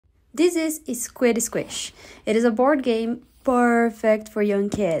This is Squid Squish. It is a board game perfect for young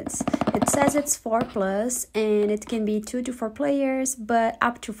kids. It says it's 4+ and it can be 2 to 4 players, but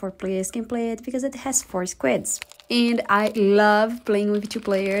up to 4 players can play it because it has 4 squids. And I love playing with 2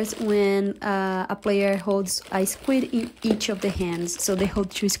 players when a player holds a squid in each of the hands. So they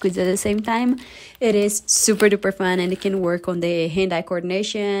hold 2 squids at the same time. It is super duper fun and it can work on the hand-eye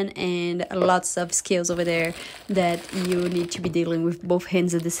coordination and lots of skills over there that you need to be dealing with both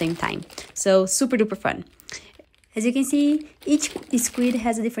hands at the same time. So super duper fun. As you can see, each squid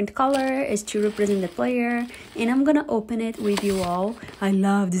has a different color, is to represent the player, and I'm gonna open it with you all. I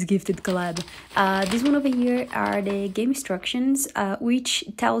love this gifted collab. This one over here are the game instructions, which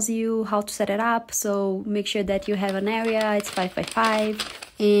tells you how to set it up, so make sure that you have an area, it's 5x5,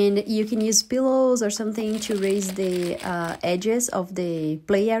 and you can use pillows or something to raise the edges of the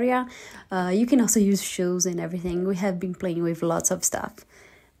play area. You can also use shoes and everything. We have been playing with lots of stuff.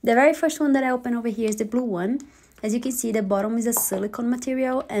 The very first one that I open over here is the blue one. As you can see, the bottom is a silicone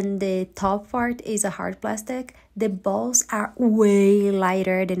material and the top part is a hard plastic. The balls are way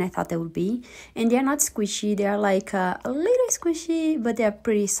lighter than I thought they would be. And they're not squishy, they are like a little squishy, but they're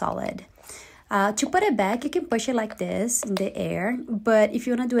pretty solid. To put it back, you can push it like this in the air. But if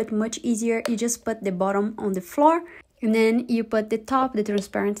you want to do it much easier, you just put the bottom on the floor. And then you put the top, the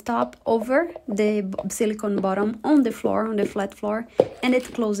transparent top, over the silicone bottom on the floor, on the flat floor, and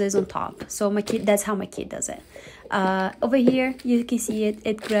it closes on top. So that's how my kid does it. Over here, you can see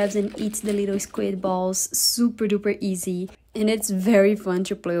it grabs and eats the little squid balls, super duper easy, and it's very fun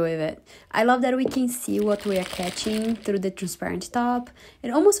to play with it. I love that we can see what we are catching through the transparent top. It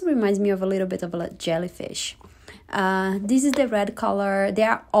almost reminds me of a little bit of a jellyfish. This is the red color. They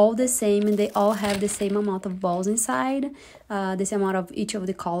are all the same and they all have the same amount of balls inside, the same amount of each of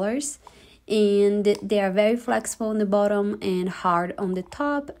the colors, and they are very flexible on the bottom and hard on the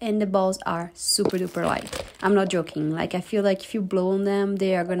top, and the balls are super duper light. I'm not joking, like I feel like if you blow on them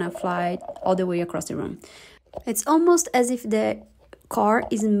they are gonna fly all the way across the room. It's almost as if the car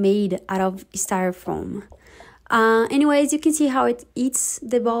is made out of styrofoam. Anyways, you can see how it eats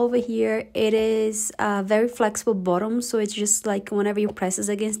the ball over here. It is a very flexible bottom, so it's just like whenever you press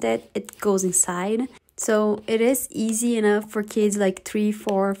against it, it goes inside. So it is easy enough for kids like 3,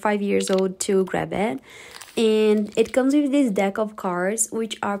 4, 5 years old to grab it. And it comes with this deck of cards,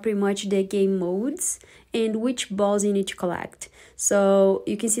 which are pretty much the game modes and which balls you need to collect. So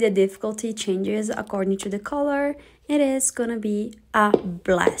you can see the difficulty changes according to the color. It is gonna be a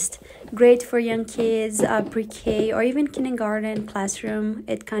blast. Great for young kids, pre-K or even kindergarten classroom.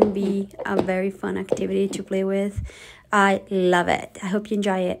 It can be a very fun activity to play with. I love it. I hope you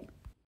enjoy it.